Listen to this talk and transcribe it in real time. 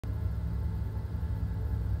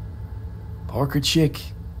Parker chick?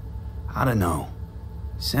 I don't know.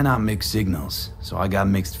 Sent out mixed signals, so I got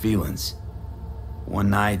mixed feelings. One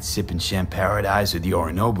night, sipping Champaradise with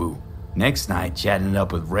Yorinobu. Next night, chatting it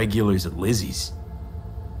up with regulars at Lizzie's.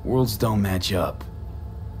 Worlds don't match up.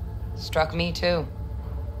 Struck me too.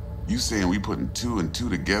 You saying we putting 2 and 2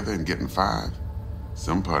 together and getting 5?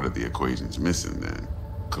 Some part of the equation's missing then,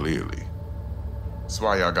 clearly. That's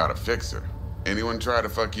why y'all gotta fix her. Anyone try to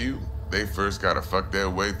fuck you, they first gotta fuck their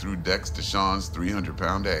way through Dexter Deshaw's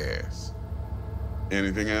 300-pound ass.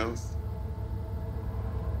 Anything else?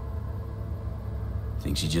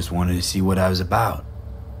 Think she just wanted to see what I was about.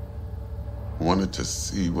 Wanted to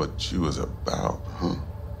see what you was about, huh?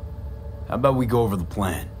 How about we go over the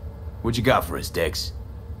plan? What you got for us, Dex?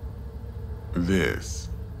 This.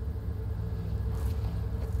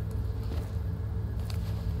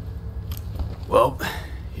 Well,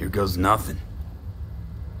 here goes nothing.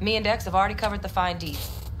 Me and Dex have already covered the fine deeds.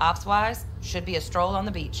 Ops-wise, should be a stroll on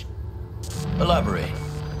the beach. Elaborate.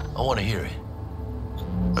 I want to hear it.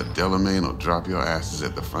 A Delamain will drop your asses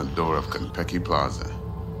at the front door of Konpeki Plaza.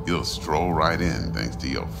 You'll stroll right in thanks to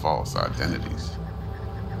your false identities.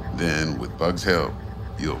 Then, with Bug's help,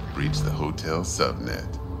 you'll breach the hotel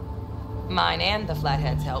subnet. Mine and the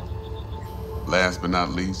Flathead's help. Last but not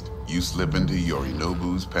least, you slip into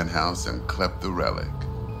Yorinobu's penthouse and clep the relic.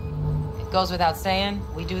 It goes without saying,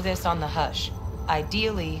 we do this on the hush.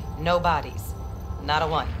 Ideally, no bodies. Not a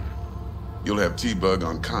one. You'll have T-Bug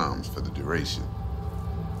on comms for the duration.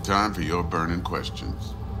 Time for your burning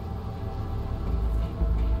questions.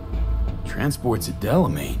 Transport's a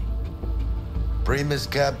Delamain. Primus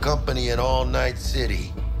Cab Company in All Night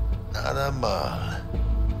City. Nada mal.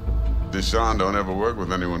 Deshawn don't ever work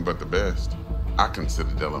with anyone but the best. I consider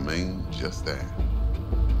Delamain just that.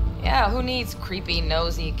 Yeah, who needs creepy,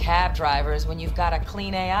 nosy cab drivers when you've got a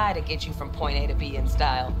clean AI to get you from point A to B in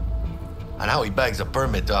style? And how he bags a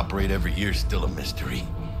permit to operate every year is still a mystery.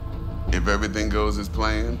 If everything goes as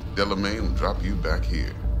planned, Delamain will drop you back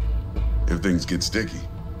here. If things get sticky,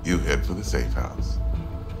 you head for the safe house.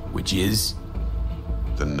 Which is?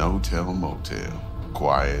 The no-tell motel.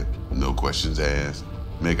 Quiet, no questions asked.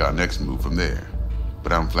 Make our next move from there.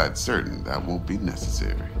 But I'm flat certain that won't be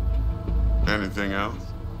necessary. Anything else?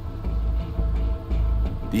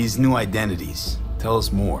 These new identities. Tell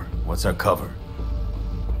us more. What's our cover?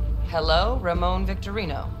 Hello, Ramon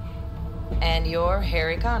Victorino. And you're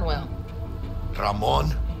Harry Conwell.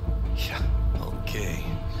 Ramon? Yeah, okay.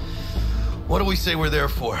 What do we say we're there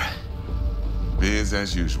for? Biz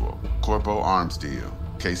as usual. Corpo arms deal.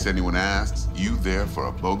 In case anyone asks, you there for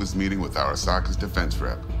a bogus meeting with Arasaka's defense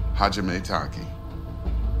rep, Hajime Taki.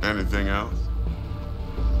 Anything else?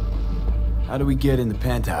 How do we get in the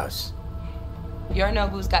penthouse?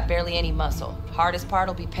 Yorinobu's got barely any muscle. Hardest part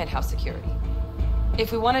will be penthouse security.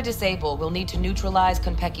 If we want to disable, we'll need to neutralize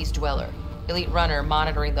Konpeki's dweller, elite runner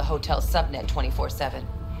monitoring the hotel subnet 24/7.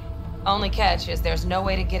 Only catch is there's no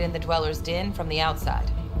way to get in the dweller's den from the outside.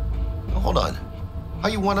 Hold on. How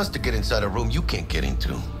you want us to get inside a room you can't get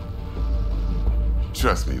into?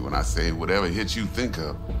 Trust me when I say whatever hit you think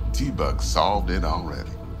of, T-Bug solved it already.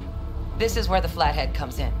 This is where the Flathead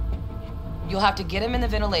comes in. You'll have to get him in the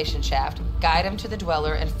ventilation shaft, guide him to the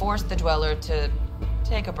dweller, and force the dweller to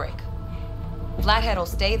take a break. Flathead will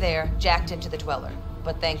stay there, jacked into the dweller.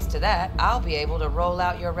 But thanks to that, I'll be able to roll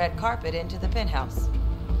out your red carpet into the penthouse.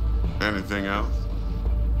 Anything else?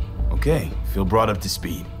 Okay, feel brought up to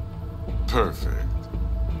speed. Perfect.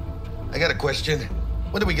 I got a question.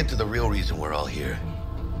 When do we get to the real reason we're all here?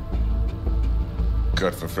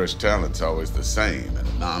 Cut for fresh talent's always the same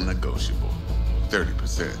and non-negotiable.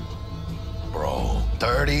 30%. Bro,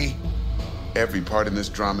 30? Every part in this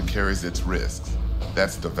drama carries its risks.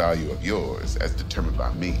 That's the value of yours, as determined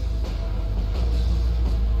by me.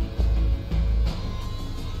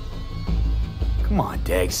 Come on,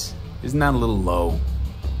 Dex. Isn't that a little low?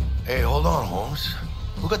 Hey, hold on, Holmes.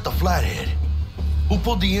 Who got the Flathead? Who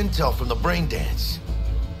pulled the intel from the brain dance?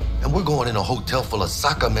 And we're going in a hotel full of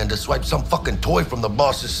soccer men to swipe some fucking toy from the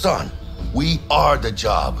boss's son. We are the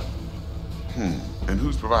job. And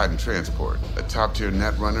who's providing transport? A top-tier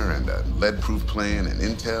net runner and a lead-proof plan and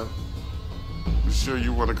intel? You sure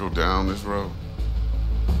you want to go down this road?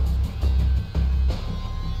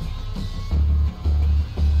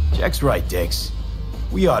 Jack's right, Dex.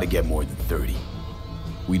 We ought to get more than 30.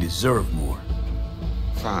 We deserve more.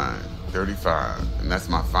 Fine, 35, and that's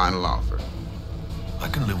my final offer. I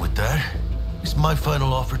can live with that. It's my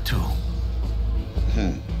final offer, too.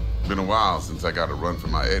 Been a while since I got a run for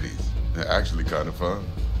my eddies. They're actually kind of fun.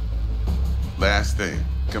 Last thing,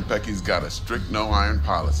 Konpeki's got a strict no-iron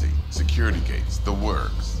policy. Security gates, the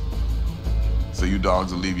works. So you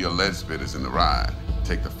dogs will leave your lead spitters in the ride.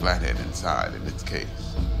 Take the flathead inside in its case.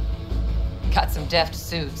 Got some deft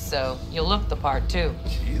suits, so you'll look the part too.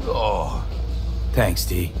 Chido. Thanks,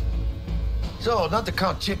 T. So, not to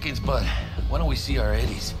count chickens, but why don't we see our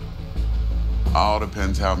Eddies? All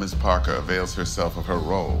depends how Miss Parker avails herself of her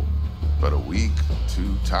role. But a week,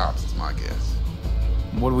 2 tops is my guess.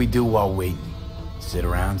 What do we do while waiting? Sit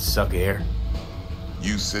around, suck air?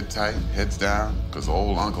 You sit tight, heads down, cause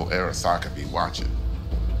old Uncle Arasaka be watching.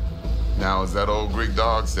 Now, as that old Greek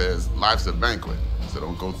dog says, life's a banquet, so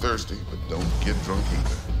don't go thirsty, but don't get drunk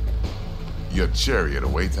either. Your chariot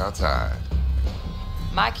awaits outside.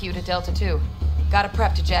 My cue to Delta 2. Gotta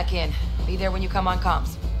prep to jack in. Be there when you come on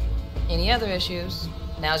comms. Any other issues,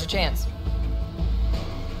 now's your chance.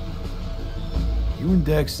 You and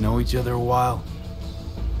Dex know each other a while?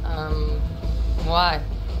 Why?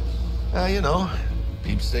 You know,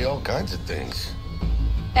 peeps say all kinds of things.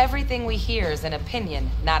 Everything we hear is an opinion,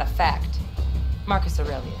 not a fact. Marcus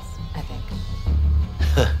Aurelius, I think.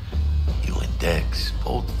 You and Dex,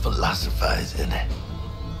 both philosophizing.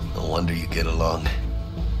 No wonder you get along.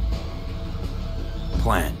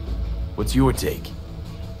 Plan. What's your take?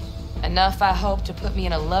 Enough, I hope, to put me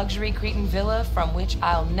in a luxury Cretan villa from which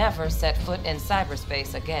I'll never set foot in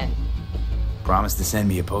cyberspace again. Promise to send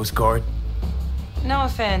me a postcard? No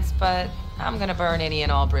offense, but I'm gonna burn any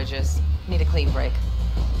and all bridges. Need a clean break.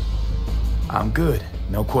 I'm good.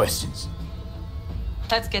 No questions.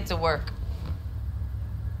 Let's get to work.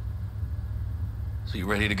 So you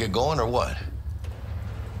ready to get going or what?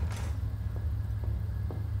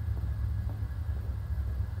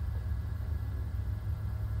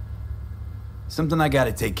 Something I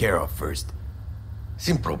gotta take care of first.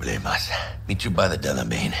 Sin problemas. Meet you by the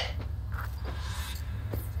Delamain.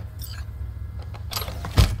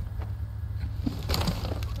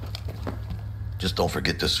 Just don't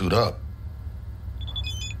forget to suit up.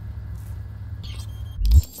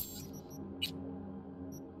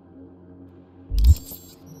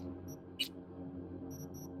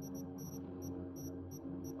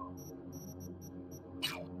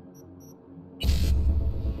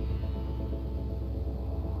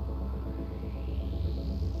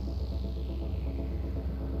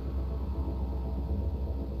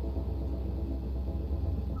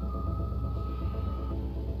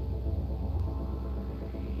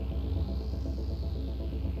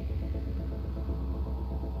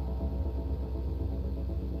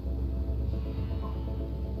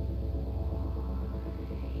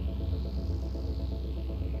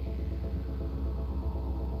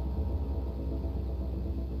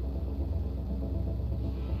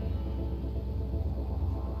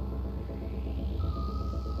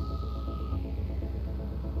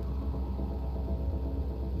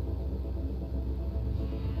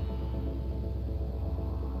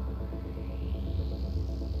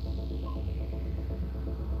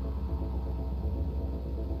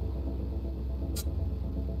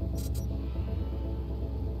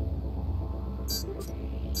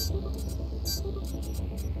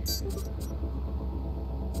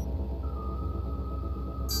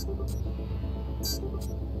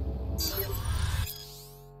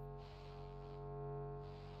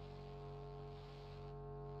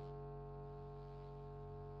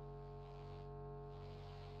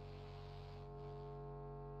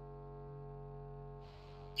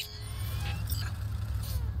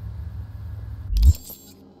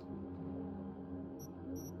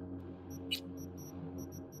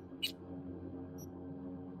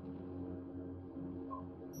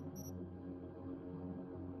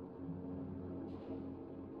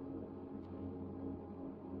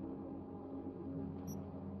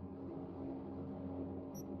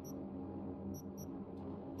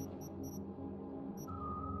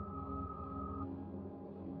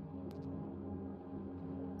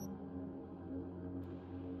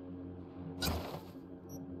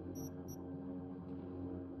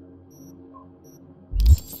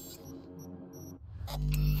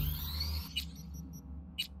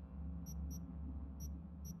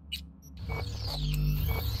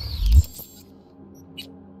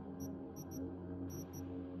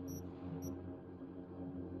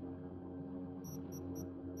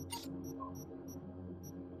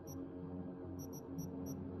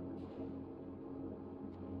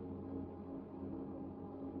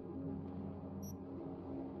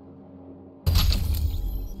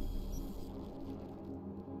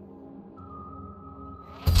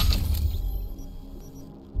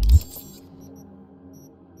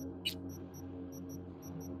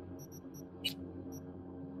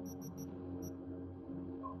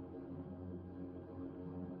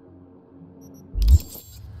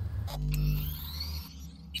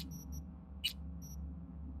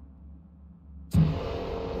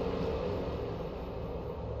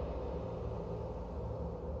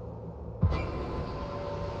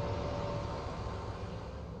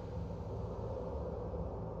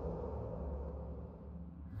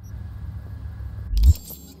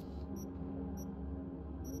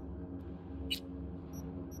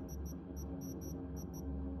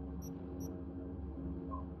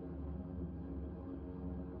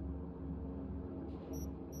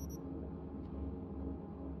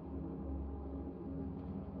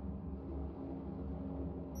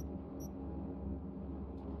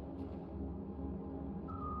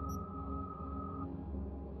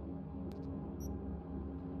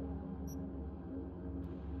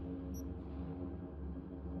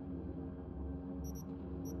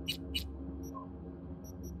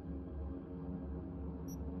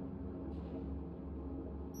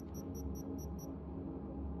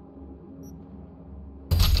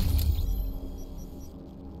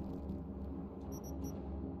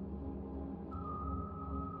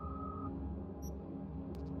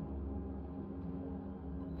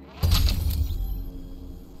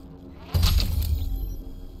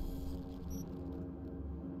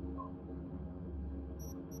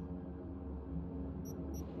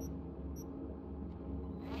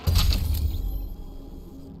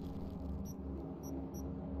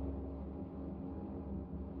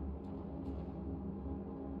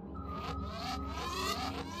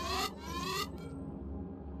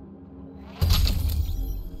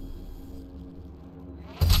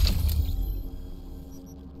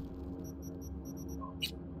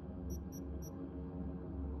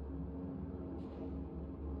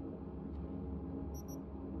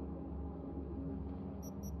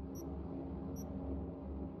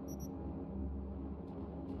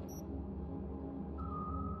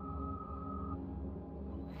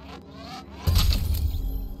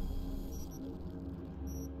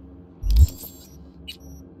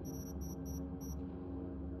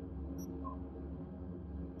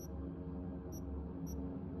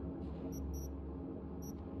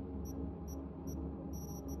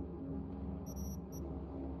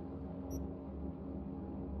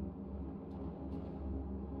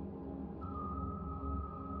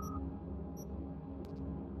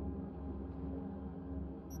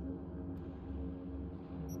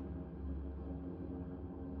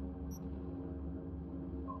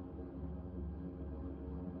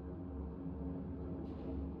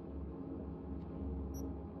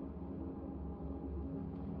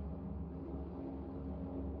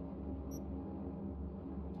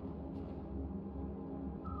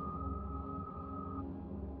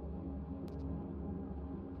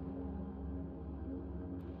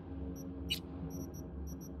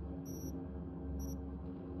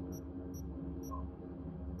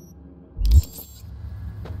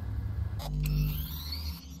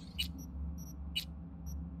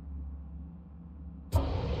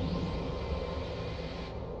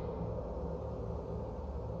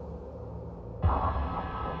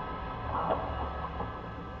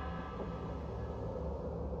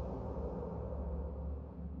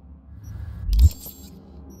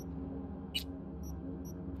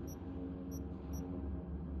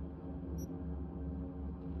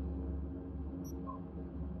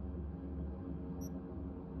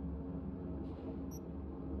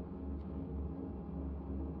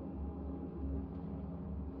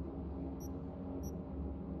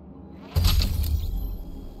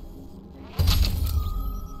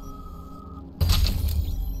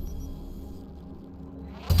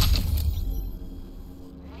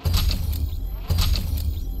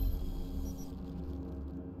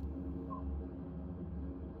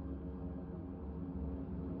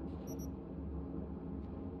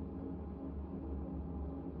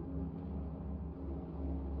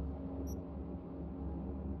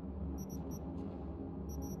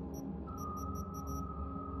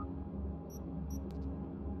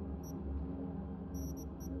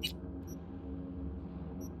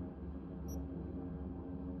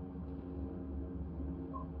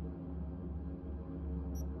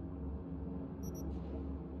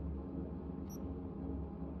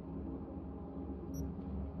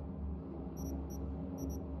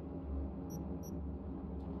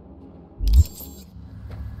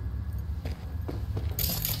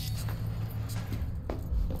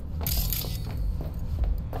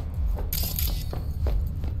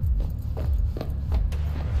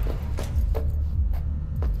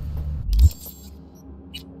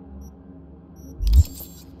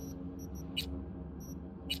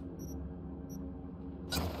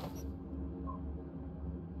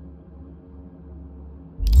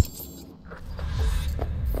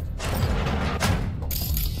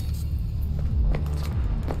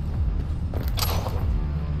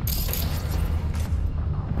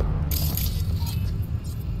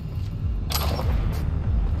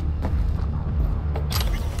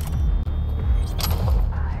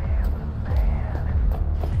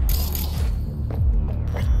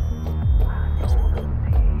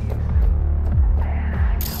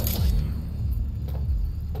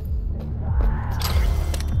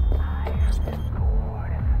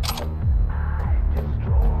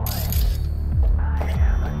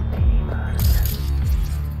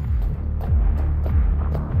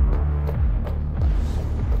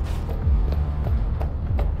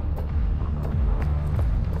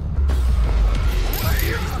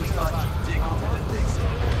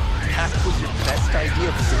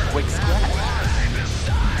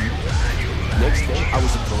 Next day, I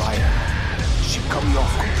was a pariah. She cut me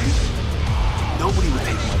off completely. Nobody would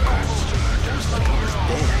take my calls. It was like I was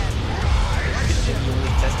dead. You said you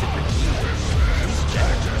only tested for evil. He's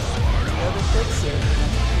dead. The other Dexter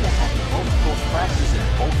had multiple fractures in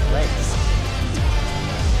both legs.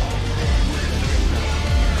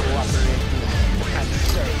 Cooperate. I'd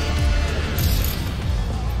say.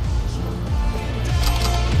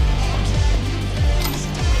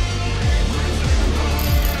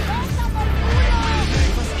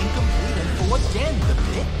 Again, the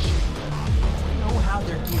bitch. You know how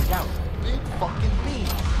they're geared out. Big fucking beam.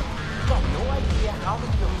 You got no idea how to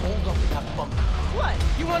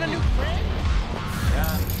want a new friend?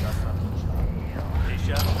 Yeah, that's not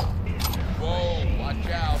Deshaw. Whoa, watch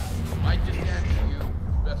out. Might just answer you.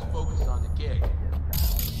 Best focus on the gig.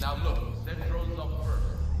 Now look, send drones up first.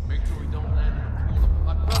 Make sure we don't land in a pool of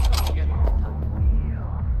hot welcome again.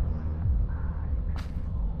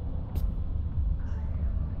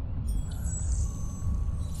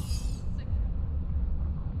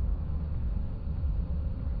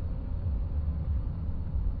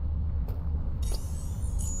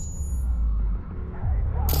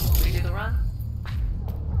 We do the run?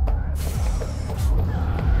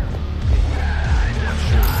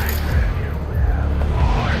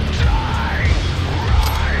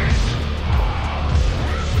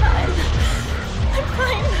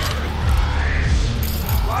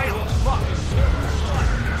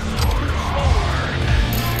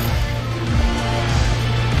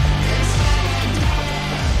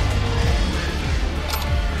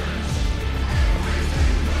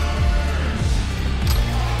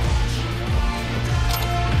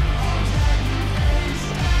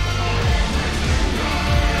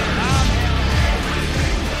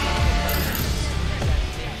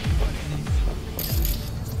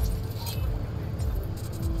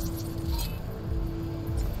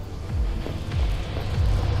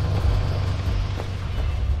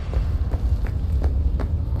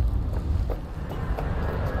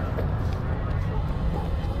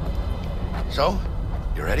 So,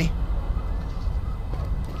 you ready?